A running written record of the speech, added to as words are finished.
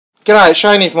G'day, it's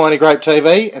Shane here from Grape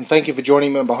TV, and thank you for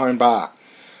joining me at my home bar.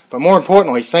 But more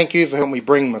importantly, thank you for helping me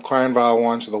bring McLaren Vale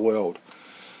wines to the world.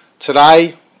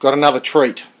 Today, got another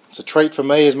treat. It's a treat for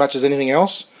me as much as anything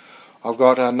else. I've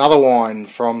got another wine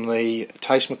from the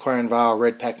Taste McLaren Vale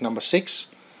Red Pack number 6.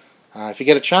 If you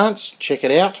get a chance, check it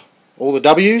out. All the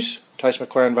W's,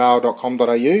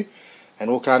 tastemclarenvale.com.au,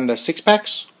 and look under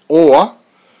 6-packs, or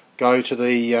go to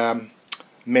the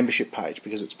membership page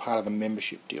because it's part of the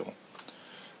membership deal.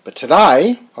 But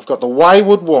today, I've got the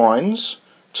Waywood Wines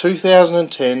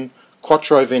 2010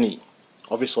 Quattro Vini,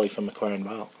 obviously from McLaren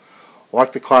Vale. I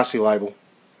like the classy label.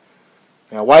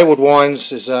 Now, Waywood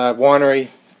Wines is a winery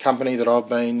company that I've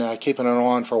been keeping an eye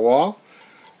on for a while.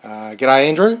 G'day,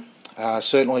 Andrew.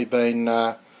 Certainly been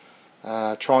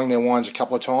trying their wines a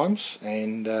couple of times,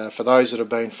 and for those that have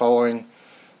been following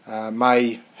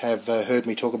may have heard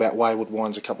me talk about Waywood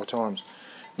Wines a couple of times.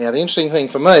 Now, the interesting thing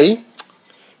for me,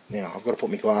 now I've got to put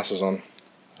my glasses on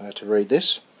to read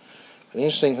this. The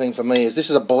interesting thing for me is this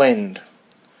is a blend.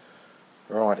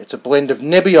 Right, it's a blend of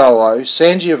Nebbiolo,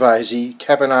 Sangiovese,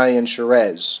 Cabernet and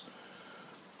Shiraz.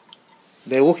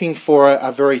 They're looking for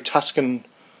a very Tuscan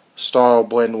style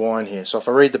blend wine here. So if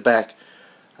I read the back,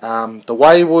 the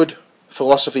Waywood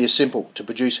philosophy is simple: to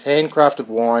produce handcrafted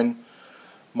wine.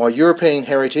 My European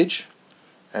heritage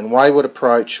and Waywood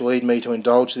approach lead me to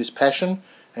indulge this passion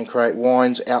and create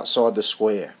wines outside the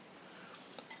square.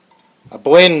 A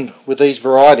blend with these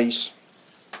varieties,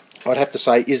 I'd have to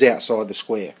say, is outside the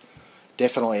square.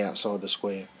 Definitely outside the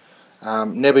square.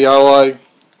 Nebbiolo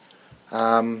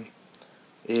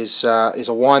is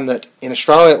a wine that, in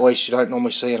Australia at least, you don't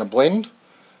normally see in a blend,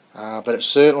 but it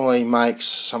certainly makes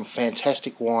some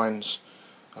fantastic wines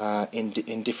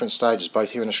in different stages,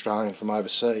 both here in Australia and from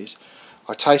overseas.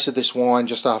 I tasted this wine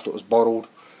just after it was bottled.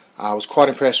 I was quite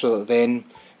impressed with it then.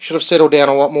 Should have settled down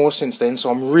a lot more since then, so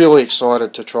I'm really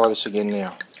excited to try this again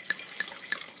now.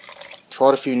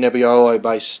 Tried a few Nebbiolo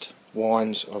based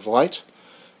wines of late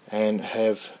and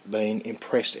have been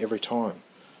impressed every time.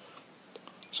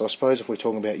 So I suppose if we're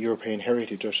talking about European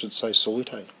heritage, I should say salute.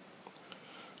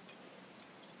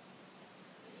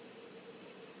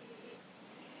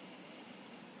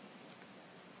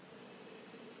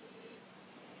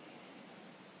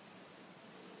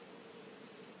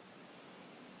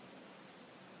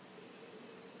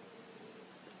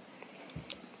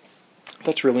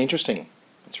 That's really interesting.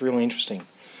 It's really interesting.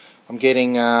 I'm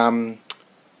getting, the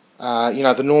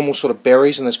normal sort of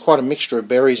berries, and there's quite a mixture of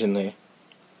berries in there.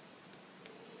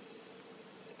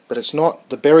 But it's not,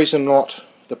 the berries are not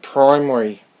the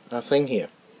primary thing here.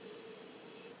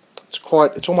 It's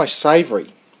almost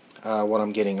savoury, what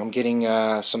I'm getting. I'm getting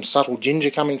some subtle ginger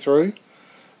coming through,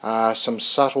 some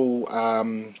subtle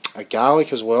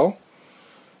garlic as well.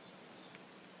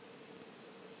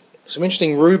 Some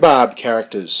interesting rhubarb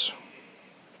characters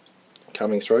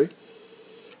coming through,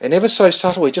 and ever so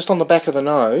subtly, just on the back of the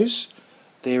nose,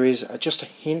 there is just a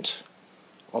hint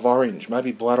of orange,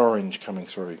 maybe blood orange coming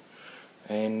through.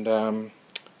 And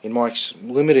in my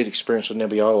limited experience with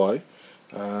Nebbiolo,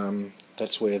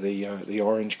 that's where the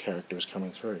orange character is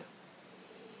coming through.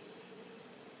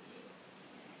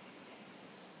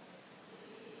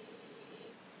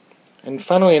 And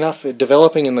funnily enough,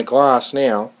 developing in the glass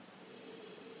now,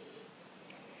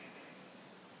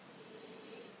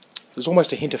 there's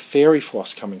almost a hint of fairy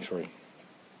floss coming through.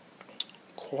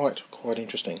 Quite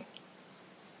interesting.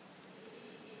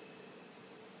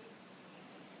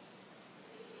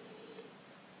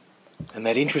 And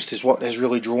that interest is what has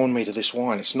really drawn me to this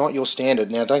wine. It's not your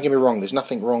standard. Now, don't get me wrong, there's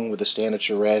nothing wrong with the standard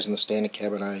Shiraz and the standard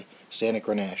Cabernet, standard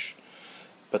Grenache.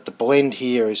 But the blend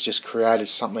here has just created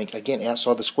something, again,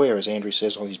 outside the square, as Andrew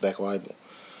says on his back label.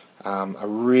 A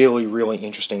really, really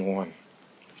interesting wine.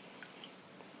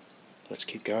 Let's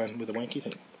keep going with the wanky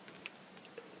thing.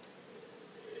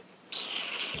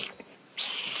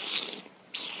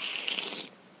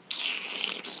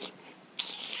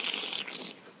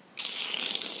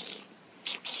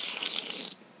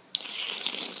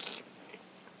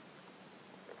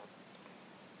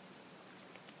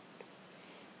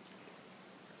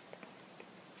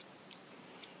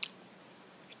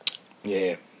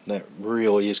 Yeah, that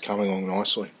really is coming along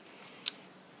nicely.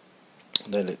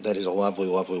 That is a lovely,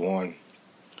 lovely wine.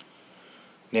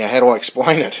 Now, how do I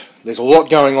explain it? There's a lot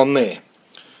going on there,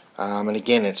 and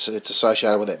again, it's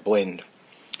associated with that blend.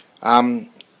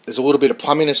 There's a little bit of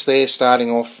plumminess there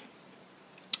starting off.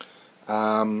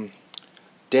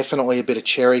 Definitely a bit of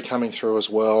cherry coming through as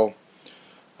well.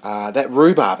 That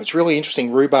rhubarb, it's really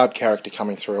interesting rhubarb character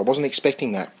coming through. I wasn't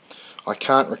expecting that. I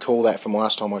can't recall that from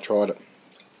last time I tried it.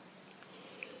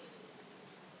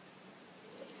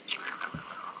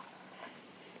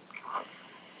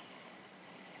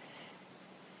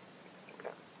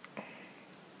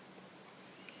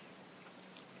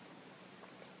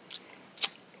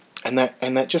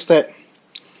 and that just that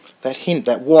hint,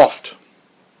 that waft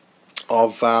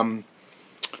of the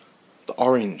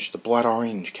orange, the blood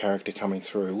orange character coming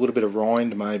through. A little bit of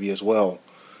rind maybe as well,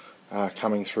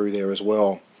 coming through there as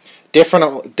well.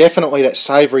 Definitely that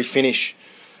savoury finish.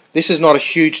 This is not a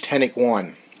huge tannic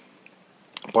wine.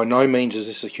 By no means is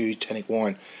this a huge tannic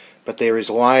wine, but there is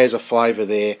layers of flavour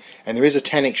there, and there is a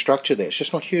tannic structure there. It's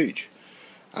just not huge.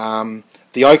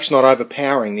 The oak's not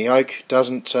overpowering. The oak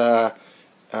doesn't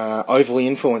overly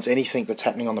influence anything that's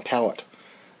happening on the palate.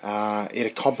 It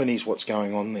accompanies what's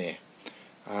going on there,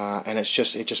 and it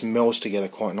just melds together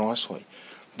quite nicely.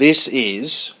 This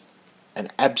is an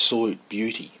absolute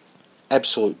beauty.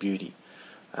 Absolute beauty.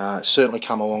 Certainly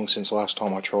come along since last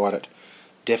time I tried it.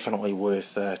 Definitely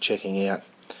worth checking out.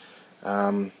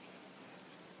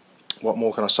 What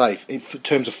more can I say? In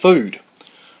terms of food,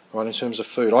 right? In terms of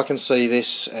food, I can see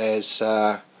this as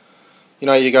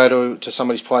you go to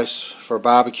somebody's place for a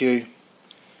barbecue,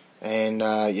 and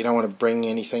you don't want to bring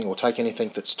anything or take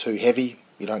anything that's too heavy.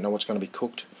 You don't know what's going to be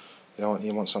cooked. You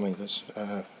want something that's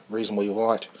reasonably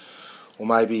light, or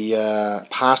maybe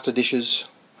pasta dishes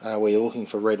where you're looking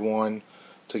for red wine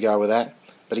to go with that.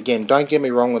 But again, don't get me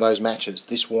wrong with those matches.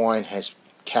 This wine has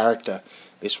character.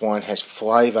 This wine has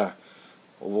flavour,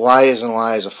 layers and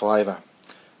layers of flavour.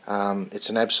 It's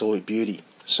an absolute beauty.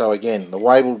 So again, the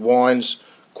Waywood Wines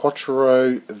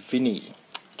Quattro Vini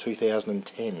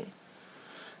 2010.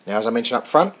 Now, as I mentioned up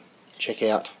front, check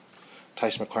out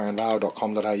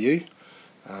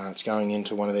tastemclarenvale.com.au. It's going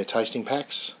into one of their tasting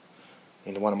packs,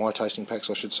 into one of my tasting packs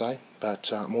I should say,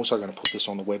 but I'm also going to put this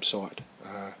on the website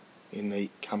in the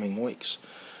coming weeks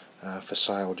for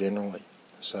sale generally.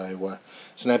 So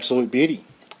it's an absolute beauty.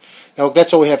 Now look,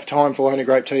 that's all we have time for Lonely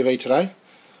Grape TV today.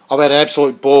 I've had an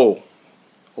absolute ball.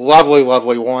 Lovely,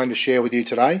 lovely wine to share with you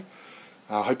today.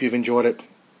 I hope you've enjoyed it,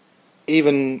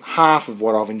 even half of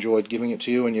what I've enjoyed giving it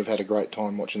to you, and you've had a great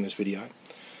time watching this video.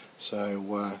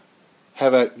 So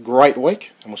have a great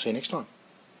week, and we'll see you next time.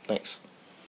 Thanks.